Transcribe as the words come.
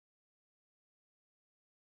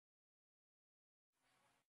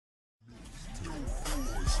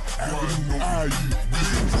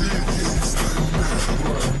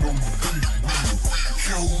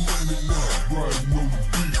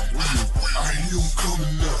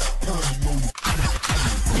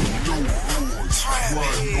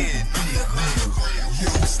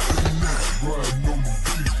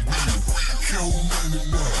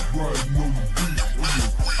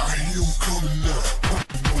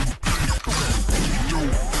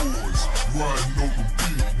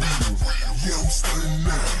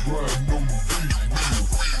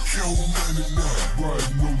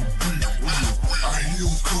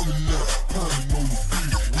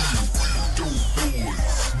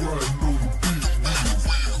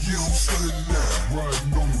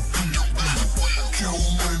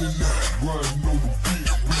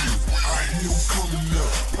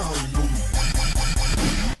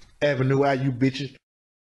Avenue out, you bitches.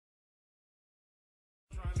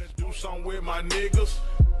 Trying to do something with my niggas.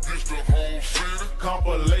 This the whole city.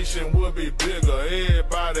 Compilation would be bigger.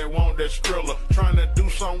 Everybody want that Skrilla. Trying to do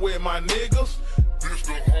something with my niggas. This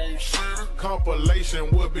the whole city.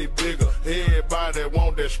 Compilation would be bigger. Everybody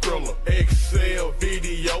want that Skrilla. Excel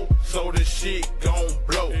video, so the shit gon'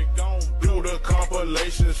 blow. Do the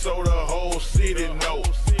compilation so the whole city know.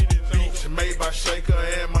 Beats made by Shaker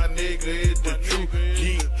and my nigga is the truth.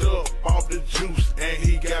 Geeked up off the juice and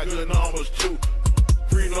he got good numbers too.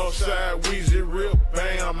 Free Northside, Weezy, Rip,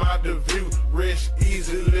 bam, out the view. Rest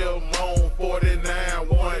easy, Lil Moan,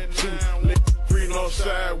 4912. Free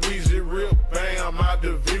Northside, Weezy, Rip, bam, out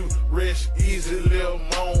the view. Rest easy, Lil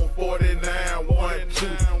Moan,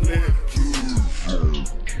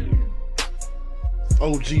 4912.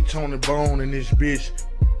 OG Tony Bone and this bitch.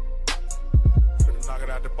 Knock it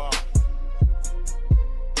out the bar.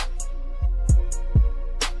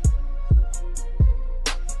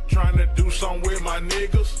 Trying to do something with my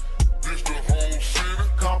niggas. This the whole city.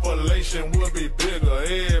 Compilation would be bigger.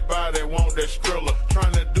 Everybody want that Skrilla.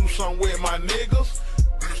 Trying to do something with my niggas.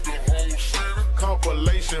 This the whole city.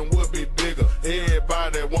 Compilation would be bigger.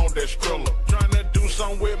 Everybody want that Skrilla. Trying to do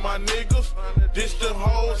something with my niggas. This the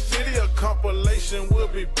whole city. A compilation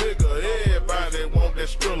would be bigger. Everybody want that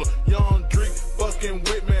Skrilla. Young Drake fucking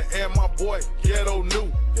with me and my boy Ghetto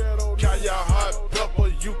New. Kaya Hot Pepper,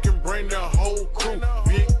 you can bring the whole crew.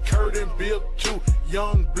 Big Kurt and Bill too.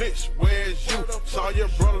 Young Blitz, where's you? Saw your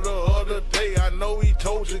brother the other day. I know he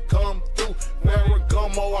told you come through.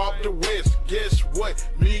 Ferragamo off the west. Guess what?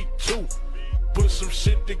 Me too. Put some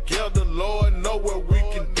shit together, Lord know what we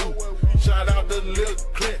can do. Shout out to Lil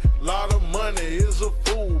Clint, lot of money is a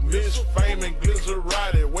fool. Miss Fame and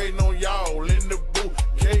Glizerati, waiting on y'all in the booth.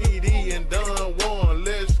 KD and Don Juan,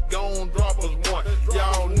 let's gon' drop us one.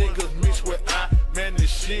 Y'all niggas mix with I, man this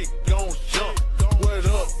shit gon' jump. What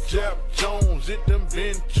up, Jap Jones, it done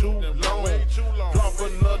been too long. Drop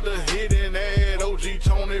another hit and add OG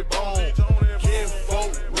Tony Bone. Ken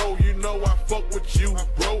Folk, bro, you know I fuck with you,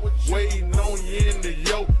 bro. Waiting on you in the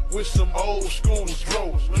yo with some old school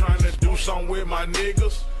strokes. Trying to do something with my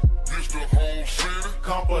niggas. This the whole city.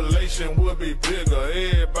 Compilation would be bigger.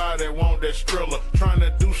 Everybody want that Skrilla. Trying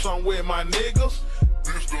to do something with my niggas.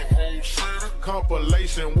 This the whole city.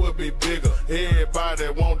 Compilation would be bigger. Everybody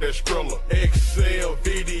want that Skrilla. Excel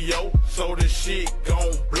video, so the shit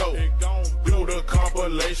gon' blow. Do the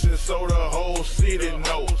compilation so the whole city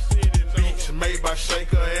know. Beats made by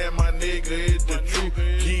Shaker and my nigga is the truth.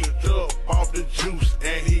 Geeked up off the juice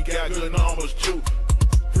and he got good numbers too.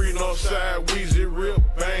 Free Northside, Weezy, Rip,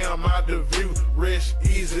 bam, out the view. Rest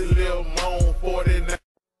easy, Lil Moan, 49.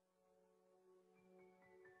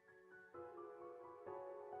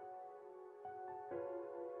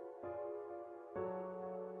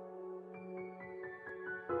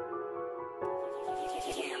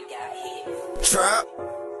 Trap.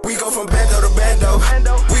 We go from bando to bando.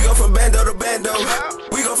 We go from bando to bando.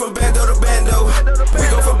 We go from bando to bando. We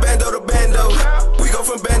go from bando to bando. We go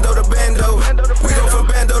from bando to bando. We go from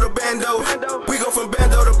bando to bando. We go from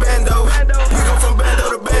bando to bando. We go from bando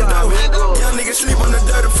to bando. Young nigga sleep on the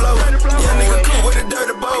dirty floor. Young nigga cool with a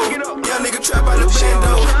dirty bowl. Young nigga trap out the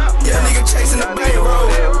bando. Young nigga chasing the bankroll.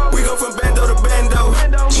 We go from bando to bando.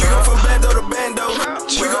 We go from bando to bando.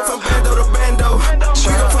 We go from bando to bando. We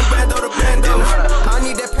go from bando to bando. I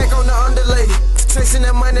need that pack on the underlay. Chasing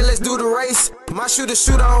that money, let's do the race. My shooter,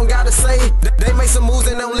 I don't gotta say. They make some moves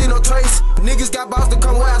and don't leave no trace. Niggas got balls to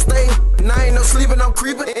come where I stay. And I ain't no sleeping, I'm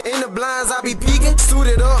creeping. In the blinds, I I be peeking.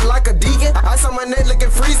 Suited up like a deacon. Ice on my neck looking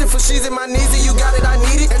freezing. For she's in my knees and you got it, I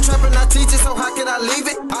need it. And trapping I teach it, so how can I leave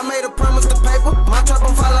it? I made a promise to paper. My trap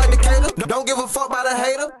on fire like Decatur. Don't give a fuck about a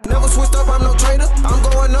hater. Never switched up, I'm no traitor. I'm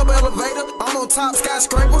going up elevator. I'm on top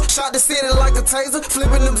skyscraper. Shot the city like a taser.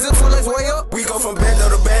 Flipping them zips, so let's way up. We go from bando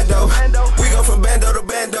to bando. We go from bando to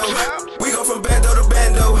bando. We go from bando to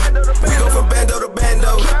bando. We go from bando to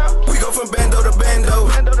bando. We go from bando to bando.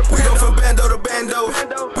 We go from bando to bando.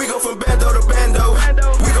 We go from bando to bando.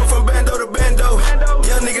 We go from bando to bando.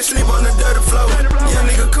 Young nigga sleep on the dirty floor. Young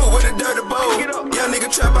nigga cool with a dirty bowl. Young nigga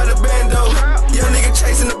trap out the bando. Young nigga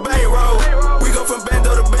chasing the bankroll. We go from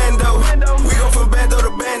bando to bando. We go from bando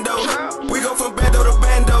to bando. We go from bando to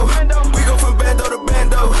bando. We go from bando to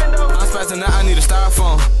bando. I'm spazzing out, I need a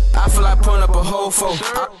styrofoam. I feel like pulling up a whole phone.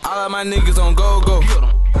 All of my niggas on go-go.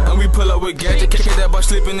 And we pull up with gadget. Kick that boy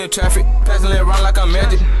sleeping in traffic. Passing it around like I'm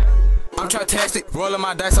magic. I'm try-tastic, rolling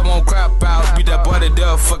my dice, I won't crap out. Beat that boy to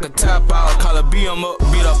death, fuck a tap out. Call a BM up,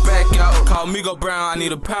 beat her back out. Call me go brown, I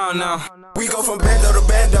need a pound now. We go from bando to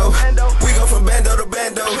bando. We go from bando to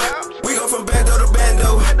bando. We go from bando to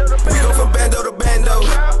bando. We go from bando to bando.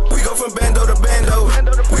 We go from bando to bando.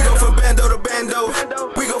 We go from bando to bando.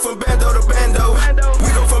 We go from bando to bando.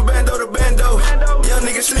 We go from bando to bando. Young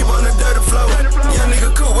nigga sleep on the dirty floor. Young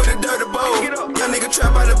nigga cool with a dirty bowl. Young nigga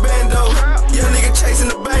trap out the bando. Young nigga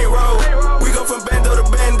chasing the bankroll. We go from bando to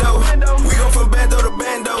bando. We go from bando to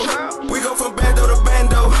bando. We go from bando to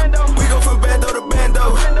bando. We go from bando to bando.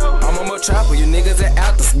 I'm on my chopper, you niggas are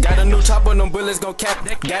actors. Got a new chopper, them bullets gon' cap.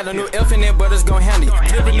 Got a new elf in there, but it's gon' handle it.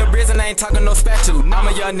 Flipping the bricks and I ain't talking no spatula. I'm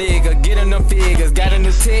a young nigga, getting them figures. Got a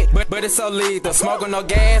new tick, but it's so lethal. Smoking no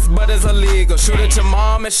gas, but it's illegal. Shoot at your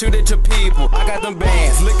mom and shoot at your people. I got them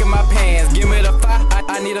bands, look at my pants. Give me the fire,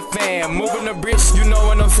 I need a fan. Moving the bricks, you know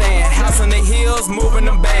what I'm saying. House on the hills, moving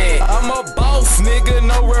them bags. I'm a boss, nigga,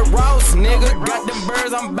 no Rick Ross, nigga. Got them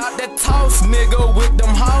birds, I'm about that toss, nigga. With them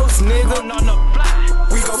hoes, nigga.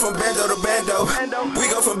 We go from bando to bando. We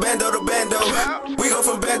go from bando to bando. We go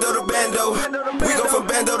from bando to bando. We go from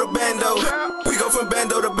bando to bando. We go from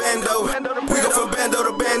bando to bando. We go from bando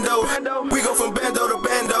to bando. We go from bando to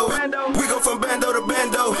bando. We go from bando to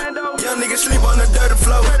bando. Young nigga sleep on the dirty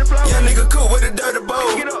floor. Young nigga cool with a dirty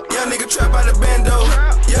bowl. Young nigga trap out the bando.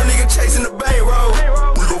 Young nigga chasing the bankroll.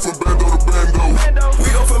 We go from bando to bando.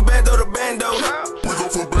 We go from bando to bando. We go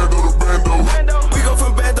from bando to bando. We go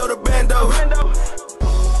from bando to bando.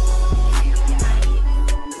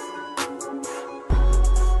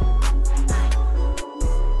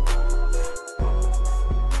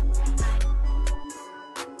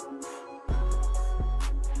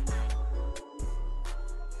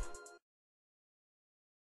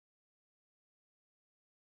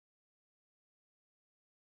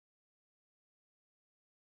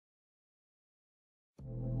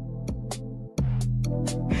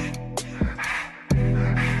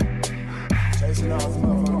 Chasing off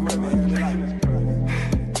motherfucking money, like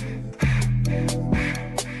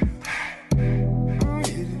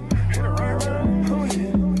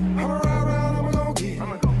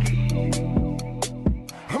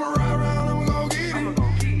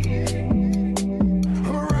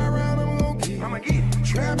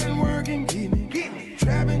trapping, working, getting it.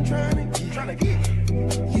 Trapping, trying to get it.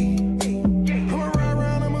 I'ma ride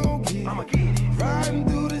around, I'ma get it. Riding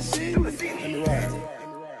through the city. Let me ride.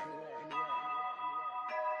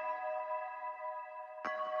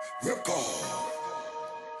 Rip off.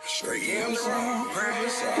 Straight in the wrong.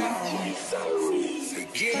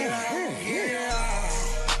 Yeah.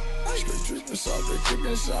 Straight dripping sauce, straight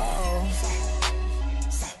dripping sauce.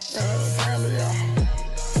 Family, y'all.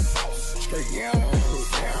 Straight in.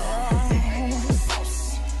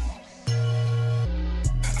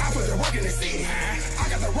 I put the work in the city. I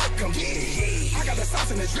got the work, come get it. I got the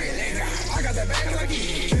sauce in the drill, I got the bag, like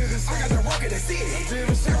it. I got the work in the city.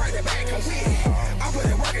 Shit right the bag, come with it. I put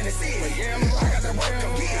the work in the city. I got the work,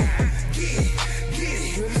 come get it. Get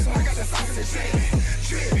it. I got the sauce in the drill.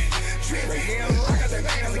 I got the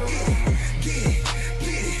bag, like it. Get it.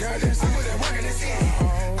 I put the work in the city.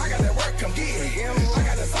 I got the work, come get it. I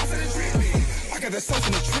got the sauce in the drill. I got the sauce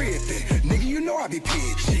in the drill. Nigga, you know I be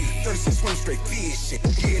pitching. 36 swing straight fishing.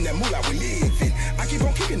 Getting that moolah we living. I keep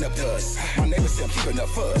on kicking up dust. My neighbors say I'm keeping up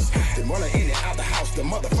fuss. Them running in and out the house. The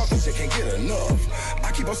motherfuckers just can't get enough.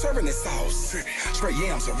 I keep on serving this sauce. Straight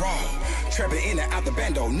yams are raw. Trapping in and out the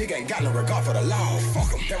bando. Nigga ain't got no regard for the law.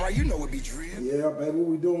 Fuck 'em. That right, you know it be drill. Yeah, baby, what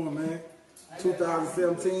we doing, man?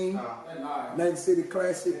 2017, Navy City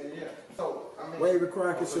Classic. Wavy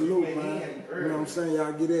Crockett salute, man. You know what I'm saying?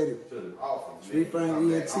 Y'all get at it. Street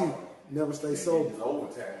Fang ENT. Never stay sober.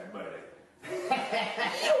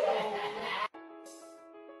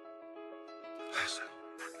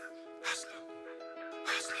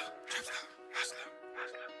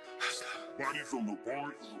 Bodies on the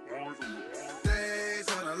bars, Days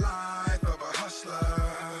of the life of a hustler.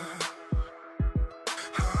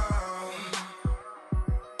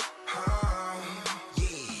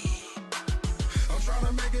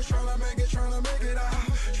 Tryna make it out.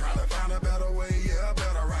 Tryna find a better way, yeah, a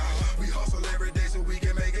better route. We hustle every day so we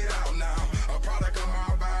can make it out now. A product of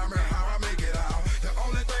my environment, how I make it out. The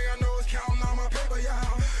only thing I know is counting on my paper,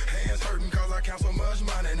 y'all. Hands hurting cause I count so much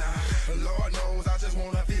money now. Lord knows I just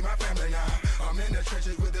wanna feed my family now. I'm in the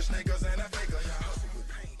trenches with the sneakers and the faker, y'all.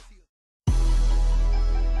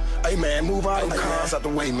 Hey man, move all them cars out the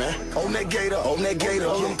way, man. On that gator, on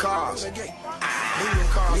them cars.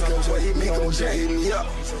 Miko J hit me up.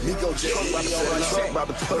 Miko J about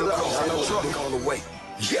to pull up. I know truck on the way.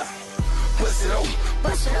 Yeah. Bust it open.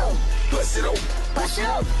 Bust it open. Bust it open. Bust it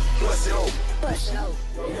open. Bust it open. Bust it open.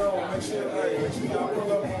 Yo, make sure y'all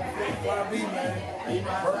pull up on 5B, man.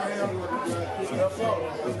 Birmingham, step up.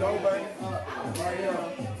 Let's go, baby. Right here.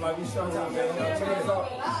 Fly-B Showtime, man. Y'all check us out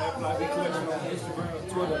at Fly-B Collection on Instagram,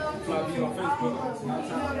 Twitter, Fly-B on Facebook,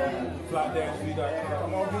 fly-b.com.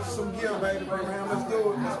 Come on, get you some gear, baby. Birmingham, let's do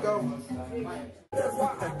it. Let's go.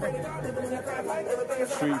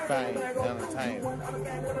 Street Fame Entertainment.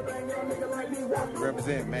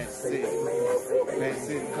 Represent Match City. Match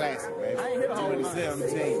City Classic, baby.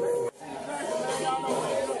 2017.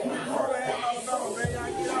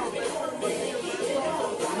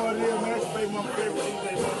 What it is, man, it's Baby Mama favorite DJ,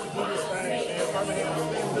 man. Do this thing, man. Birmingham,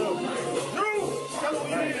 stand up.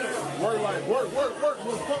 Work,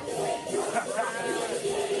 motherfucker.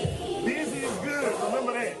 Busy is good,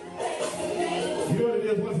 remember that. You know what it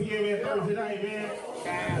is once again, man, Thursday night, man.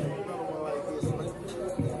 God, another one like this, man.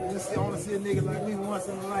 I want to see a nigga like me once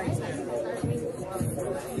in a lifetime.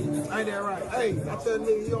 Ain't that right? Hey, I tell a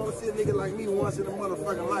nigga, you want to see a nigga like me once in a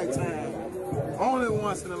motherfucking lifetime. Only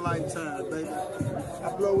once in a lifetime, baby. I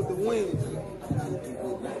blow with the wind.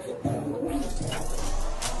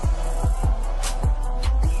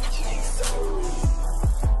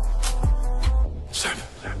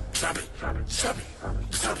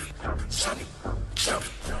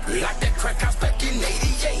 Like that crack house back in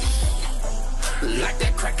 88. Like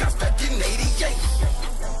that crack house back in 88.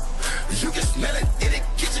 You can smell it in the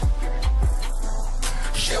kitchen.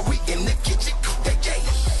 Yeah, we in the kitchen.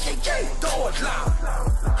 Doors locked,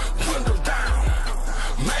 windows down,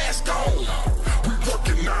 mask on. We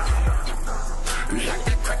working now. Like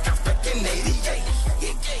that crack house back in 88.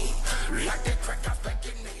 Like that crack house back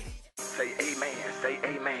in 88. Say amen, say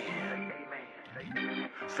amen.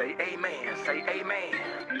 Say amen, say amen.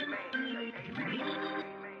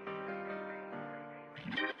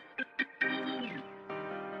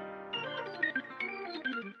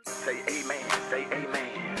 Say amen, say amen.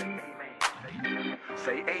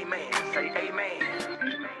 Say amen, say amen.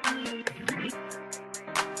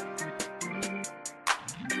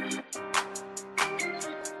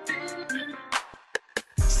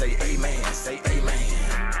 Say amen, say amen.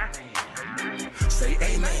 Say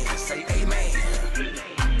amen, say amen.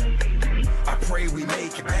 I pray we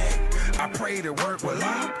make it back. I pray the work will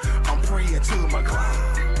out. I'm praying to my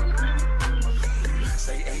God.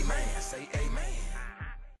 Say amen, say amen.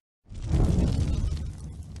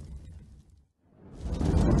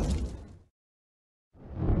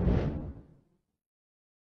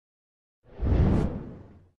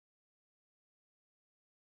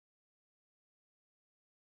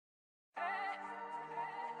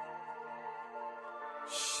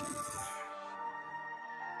 Shit.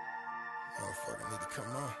 Motherfucker need to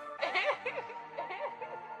come on.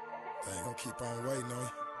 They ain't gonna keep on waiting on you.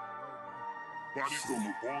 bodies on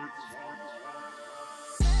the bars.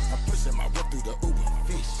 I'm pushing my work through the Uber.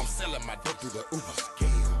 Fish. I'm selling my dope through the Uber.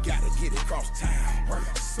 Scale. Gotta get it cross town. Work.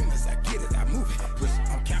 As soon as I get it, I move it.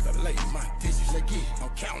 I'm calculating my digits. I'm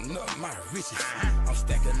counting up my riches. I'm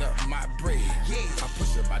stacking up my bread. I'm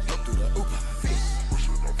pushing my dope through the Uber. Fish.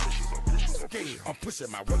 Scale. I'm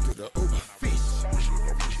pushing my work through the Uber. Fish.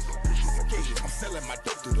 Scale. I'm selling my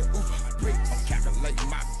dope through the Uber. I'm calculating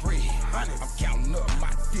my bread. I'm counting up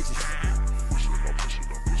my digits.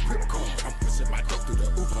 I'm pushing my dope through the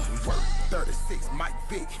Uber. Work 36 Mike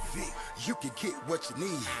Vick. You can get what you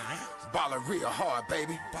need. Ballin' real hard,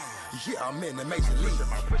 baby. Yeah, I'm in the major league.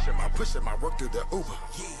 I'm pushing my work through the Uber.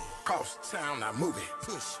 Cross town, I move it.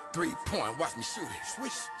 Push 3 point, watch me shoot it.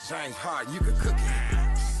 Switch James Harden, you can cook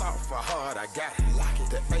it. Soft for hard, I got it. Lock it.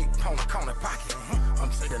 The 8 pound corner pocket.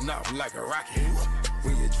 I'm taking off like a rocket.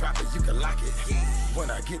 When you drop it, you can lock it.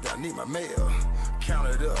 When I get there, I need my mail. Count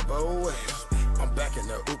it up, oh well. I'm back in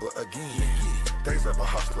the Uber again. Days of a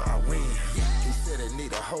hustler, I win. He said it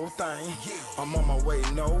need a whole thing. I'm on my way,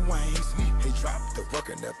 no wings. He dropped the work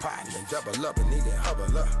in the pot and double up and he can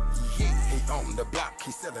hubble up. He on the block,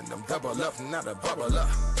 he selling them double up, not a bubble up.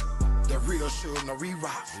 The real shoes, no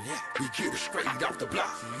re-rock. We get it straight off the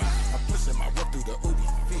block. I'm pushing my work through the Uber.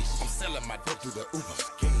 I'm selling my dope through the Uber.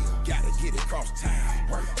 Gotta get it cross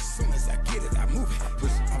town. As soon as I get it, I move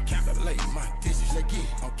it. I'm calculating my digits.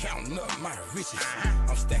 I'm counting up my riches.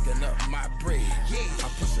 I'm stacking up my bread.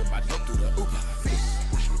 I'm pushing my dope through the Uber.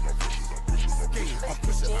 I'm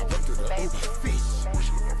pushing my work through the Uber.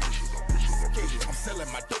 I'm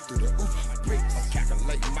selling my dope through the Uber. I'm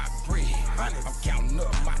calculating my bread. I'm counting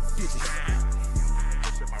up my digits.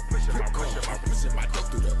 I'm pushing my dope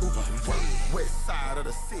through the Uber. West side of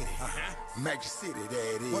the city, Magic City,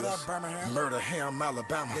 that is. What up, Birmingham? Murderham,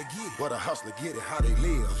 Alabama. What a hustler get it, how they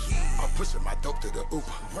live. I'm pushing my dope through the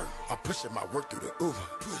Uber. I'm pushing my work through the Uber.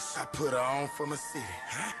 I put her on for my city.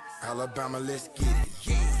 Alabama, let's get it.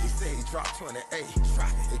 He said he dropped 28.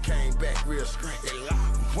 It came back real straight.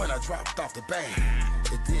 When I dropped off the bag,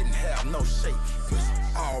 it didn't have no shape.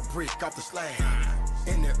 All brick off the slab.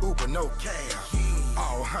 In the Uber, no cash.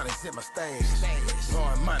 All hundreds in my stash.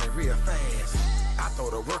 Blowing money real fast. I throw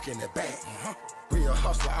the work in the back. Real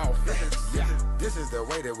hustler, all fast. This is the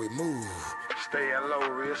way that we move. Stay low,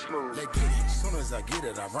 real smooth. They get it. Soon as I get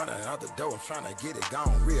it, I run it out the door. I'm trying to get it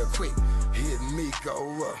gone real quick. Hit me, go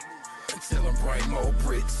up until I'm bring more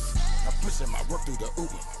bricks. I'm pushing my work through the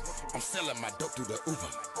Uber. I'm selling my dope through the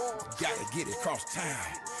Uber. Gotta get it cross town.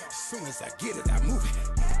 Soon as I get it, I move it.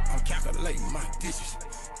 I'm calculating my digits.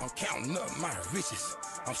 I'm counting up my riches.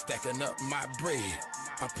 I'm stacking up my bread.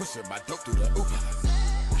 I'm pushing my dope through the Uber.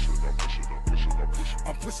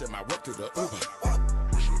 I'm pushing my work through the Uber.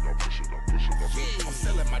 I'm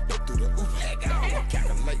selling my dope through the Uber. I'm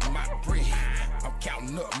calculating my bread. I'm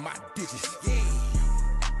counting up my digits.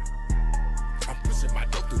 I'm pushing my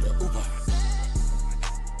dope through the Uber.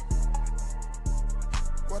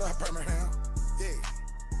 What up, Birmingham? Yeah.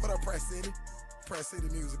 What up, Press City? Press City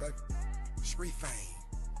music, baby. Street fame.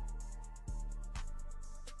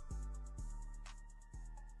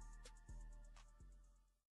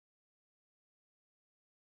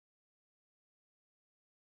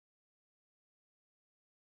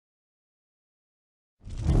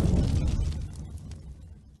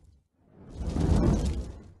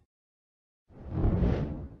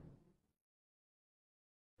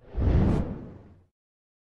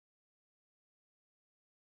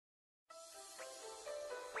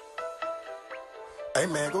 Hey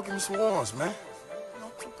man, go give me some ones, man.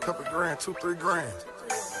 Couple grand, 2-3 grand.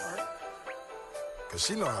 Cause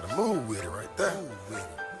she know how to move with it right there. You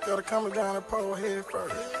gotta come down and pole head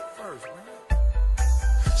first.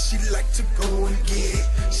 She like to go and get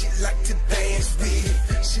it. She like to dance with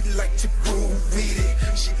it. She like to groove with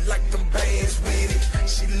it. She like them bands with it.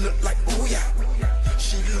 She look like ooh yeah.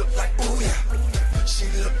 She look like ooh yeah. She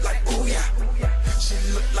look like ooh yeah. She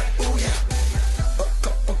look like ooh yeah. A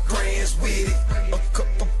couple grands with it. A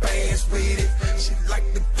couple bands with it. She like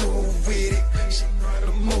to groove with it. She know how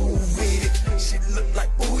to move with it. She look like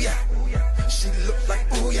ooh yeah. She look like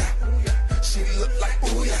ooh yeah. She look like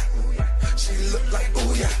ooh yeah. She look like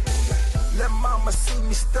ooh yeah. Let mama see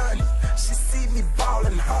me stunning. She see me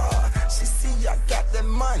ballin' hard. She see I got that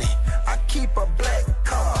money. I keep a black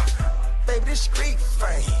car. Baby, this street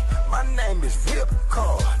fame. My name is Rip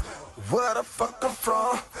Card. Where the fuck I'm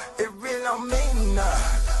from? It really don't mean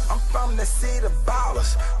nothing. I'm from the city of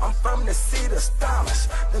ballers. I'm from the city of stylers.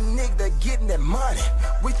 The nigga that getting that money.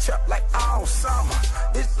 We chop like all summer.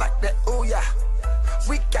 It's like that ooh yeah.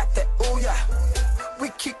 We got that ooh yeah. We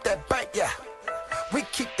keep that bank yeah. We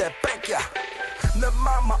keep that bank yeah. Lil'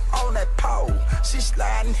 mama on that pole. She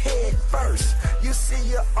sliding head first. You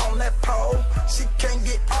see her on that pole. She can't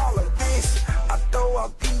get all of this. I throw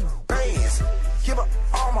out these bands. Give her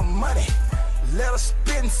all my money. Let her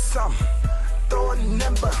spend something. Throw a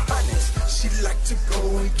number hundreds. She like to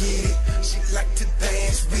go and get it. She like to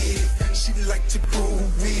dance with it. She like to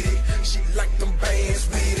groove with it. She like them bands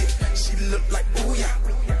with it. She look like ooh yeah.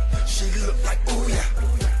 She look like ooh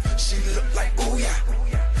yeah. She look like ooh yeah.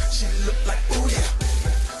 She look like ooh yeah.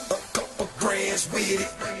 A couple grands with it.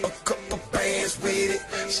 A couple bands with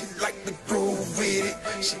it. She like to groove with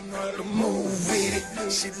it. She know how to move with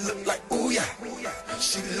it. She look like ooh yeah.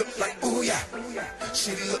 She look like ooh yeah.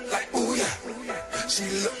 She look like ooh yeah. She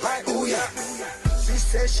look like ooh yeah. She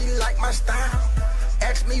said she like my style.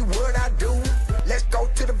 Ask me what I do. Let's go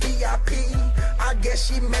to the VIP. I guess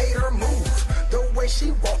she made her move. The way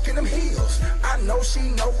she walk in them heels, I know she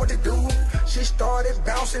know what to do. She started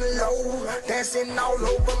bouncing low, dancing all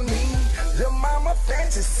over me. Lil' mama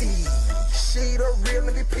fantasy. She the real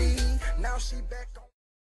MVP. Now she back on.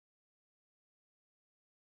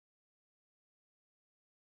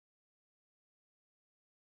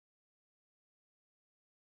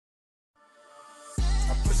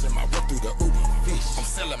 I'm pushing my work through the Uber. Fish. I'm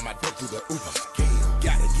selling my dope through the Uber. Scale.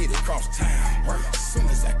 Gotta get it cross town. Work. As soon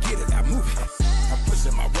as I get it, I move it. I'm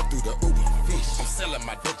pushing my work through the Uber. Fish. I'm selling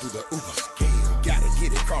my dope through the Uber. Scale. Gotta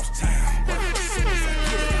get it cross town. Work. As soon as I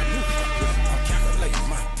get it, I move it. I'm calculating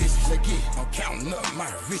my dishes. I'm counting up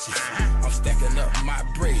my riches. I'm stacking up my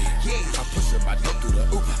bread. I'm pushing my dope through the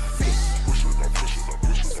Uber. Fish.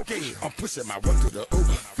 I'm pushing my work through the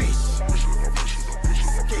Uber. Fish.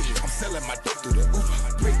 I'm selling my dope through the Uber.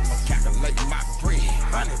 I'm calculating my bread.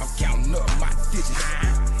 I'm counting up my digits.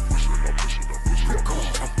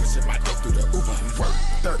 I'm pushing my dope through the Uber. Work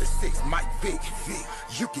 36 Mike Vick.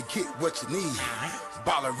 You can get what you need.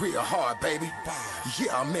 Ballin' real hard, baby.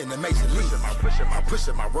 Yeah, I'm in the major league. I'm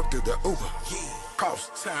pushing my work through the Uber.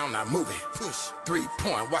 Cross town, I move it. Push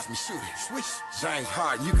 3-point, watch me shoot it. Switch. James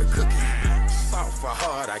Hard, you can cook it. Soft for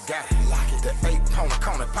hard, I got it. Lock it. The 8 on the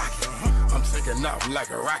corner pocket. I'm taking off like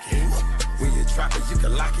a rocket. When you drop it, you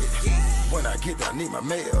can lock it. When I get there, I need my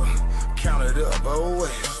mail. Count it up, oh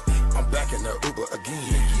well. I'm back in the Uber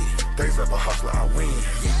again. Days of a hustler, I win.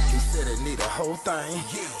 He said it need a whole thing.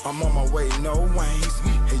 I'm on my way, no wings.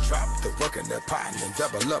 He dropped the work in the pot and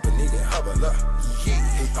double up and need it hubble up. He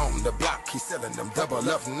on the block, he selling them double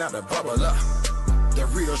up, not a bubble up. The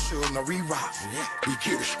real sure, no re-rock. We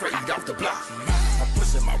get it straight off the block. I'm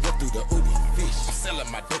pushing my work through the Uber. Fish. I'm selling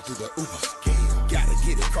my dope through the Uber. Gotta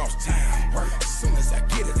get it cross town. Work. As soon as I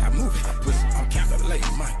get it, I move it. I'm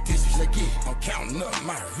calculating my dishes. I'm counting up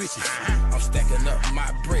my riches. I'm stacking up my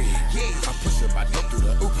bread. I'm pushing my dope through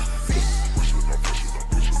the Uber. Fish.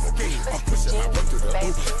 I'm pushing my work through the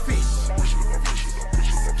Uber. Fish.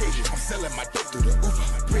 I'm selling my dope through the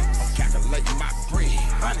Uber. I'm calculating my bread.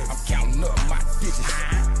 I'm counting up my digits.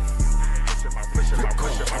 I'm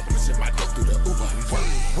pushing my dope through the Uber.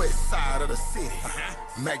 West side of the city.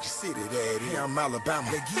 Magic City, daddy. I'm Alabama.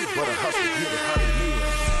 But a hustle get it how they live.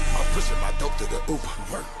 I'm pushing my dope through the Uber.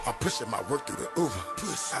 I'm pushing my work through the Uber.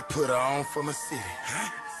 I put her on for my city.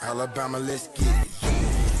 Alabama, let's get it.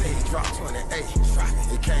 Say he dropped 28.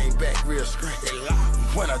 It came back real straight.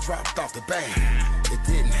 When I dropped off the bag, it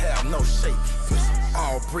didn't have no shape.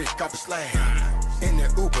 All brick off the slab. In the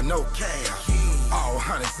Uber, no cash. All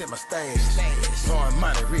hundreds in my stash. Blowing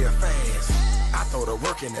money real fast. I throw the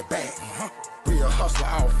work in the back. Real hustler,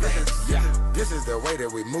 all fast. This is the way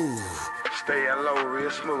that we move. Staying low,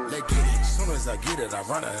 real smooth. They get it. Soon as I get it, I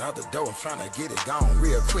run it out the door. I'm trying to get it gone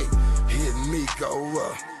real quick. Hit me, go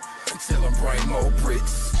up until I bring more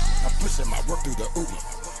bricks. I'm pushing my work through the Uber.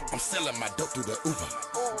 I'm selling my dope through the Uber.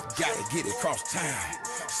 Gotta get it cross town.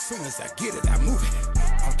 As soon as I get it, I move it.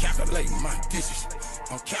 I'm calculating my dishes.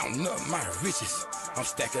 I'm counting up my riches. I'm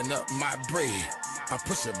stacking up my bread. I'm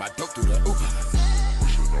pushing my dope through the Uber.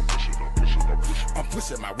 I'm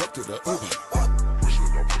pushing my work through the Uber.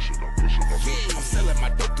 I'm selling my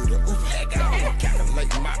dope through the Uber. I'm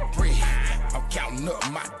calculating my bread. I'm counting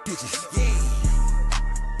up my digits.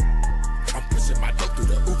 I'm pushing my dope through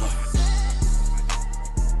the Uber.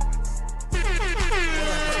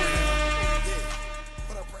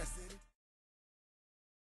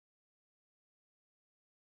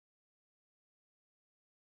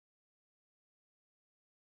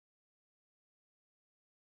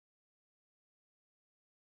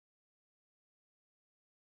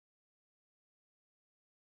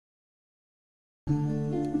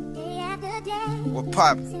 What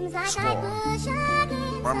poppin'? Squad.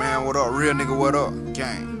 My man, what up? Real nigga, what up?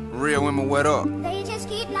 Gang. Real women, what up?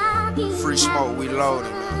 Free smoke, we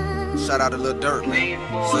loaded. Shout out to Lil Dirt, man.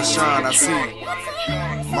 Lil Sean, I see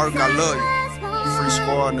you. Merc, I love you. Free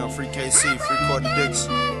Squad, now free KC, free Courtney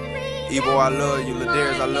Dixon. Ebo, I love you. Lil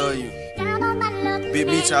Darius, I love you. Big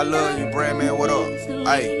Meech, I love you. Brand man, what up?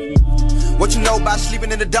 Ayy. What you know about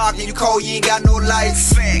sleeping in the dark and you cold, you ain't got no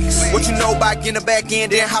lights? What you know about getting the back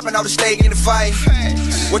end, then hopping off the stage in the fight?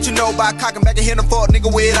 What you know about cocking back and hitting a fuck nigga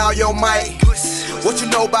with all your might? What you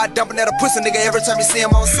know about dumping at a pussy nigga every time you see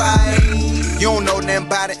him on sight? You don't know nothing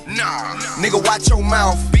about it. Nah. Nigga, watch your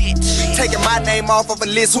mouth, bitch. Taking my name off of a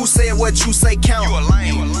list, who said what you say count? You a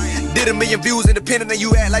lame. Did 1 million views independent and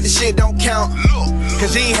you act like the shit don't count. Look.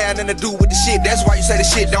 Cause you ain't had nothing to do with the shit, that's why you say the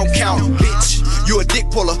shit don't count, bitch. You a dick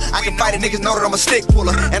puller, I can fight it, niggas know that I'm a stick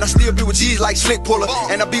puller. And I still be with G's like Slick Puller.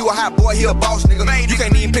 And I be with Hot Boy, he a boss nigga. You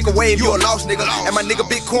can't even pick a wave, you a lost nigga. And my nigga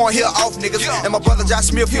Bitcoin, he a off niggas. And my brother Josh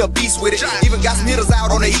Smith, he a beast with it. Even got some hitters out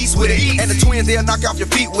on the east with it. And the twins, they'll knock you off your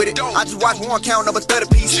feet with it. I just watch one count of a 30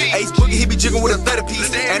 piece. Ace Boogie, he be jigging with a 30 piece.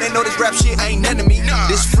 And they know this rap shit ain't nothing to me.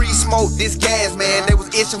 This free smoke, this gas, man. They was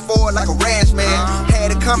itching for it like a rash, man. Had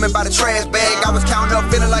it coming by the trash bag. I was counting up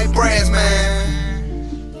feeling like brass, man.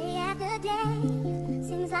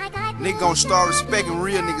 Nigga gon' start respecting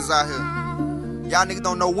real niggas out here. Y'all niggas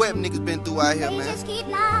don't know what niggas been through out here, man.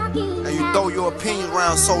 And you throw your opinions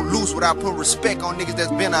around so loose without putting respect on niggas that's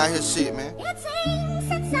been out here shit, man.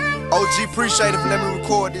 OG, appreciate it for letting me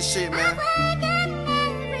record this shit, man.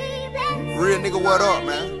 Real nigga, what up,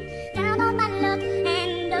 man?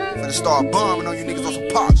 Finna start bombing on you niggas on some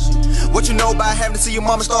pop shit. What you know about having to see your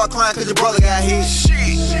mama start crying cause your brother got hit?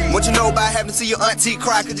 What you know about having to see your auntie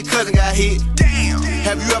cry cause your cousin got hit? Damn.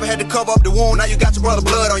 Have you ever had to cover up the wound, now you got your brother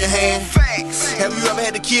blood on your hand? Facts. Have you ever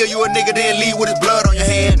had to kill you a nigga then leave with his blood on your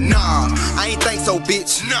hand? Nah, I ain't think so,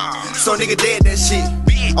 bitch. Nah. So nigga dead that shit.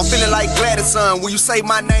 Bitch. I'm feeling like Gladys, son. When you say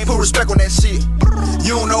my name, put respect on that shit.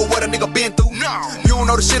 You don't know what a nigga been through. No. You don't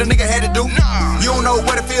know the shit a nigga had to do. No. You don't know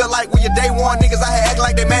what it feel like when your day one niggas out here acting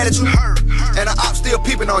like they mad at you. And the ops still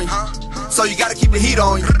peeping on you. So you gotta keep the heat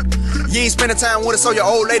on you. You ain't spending time with her, so your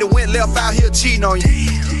old lady went left out here cheating on you.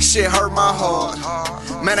 Shit hurt my heart.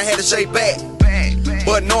 Man, I had to shake back.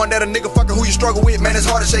 But knowing that a nigga fucking who you struggle with, man, it's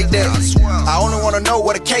hard to shake that. I only wanna know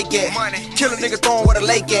where the cake at. Kill a nigga throwing where the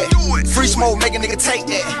lake at. Free smoke, make a nigga take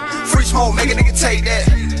that. Free smoke, make a nigga take that.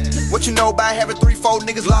 What you know about having 3-4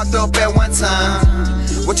 niggas locked up at one time?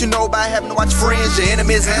 What you know about having to watch friends, your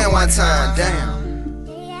enemies, and one time? Damn.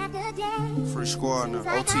 Free squad now.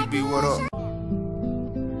 OTB, what up?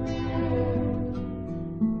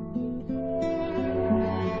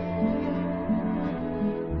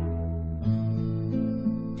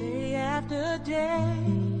 Day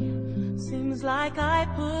seems like I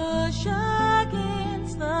push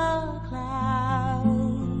against the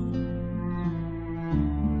clouds.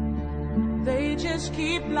 They just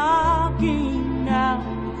keep blocking out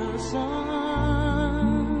the sun.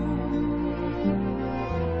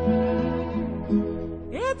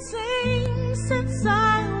 It seems since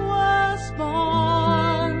I was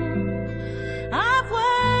born, I've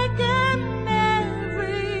wakened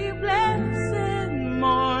every blessed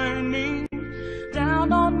morning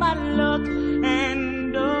down on my luck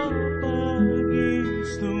and up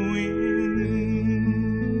against the wind.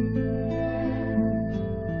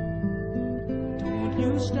 Don't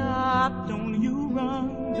you stop, don't you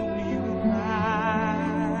run, don't you cry.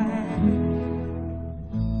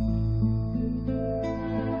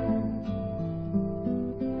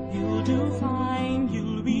 You'll do fine,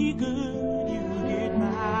 you'll be good, you'll get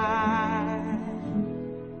by.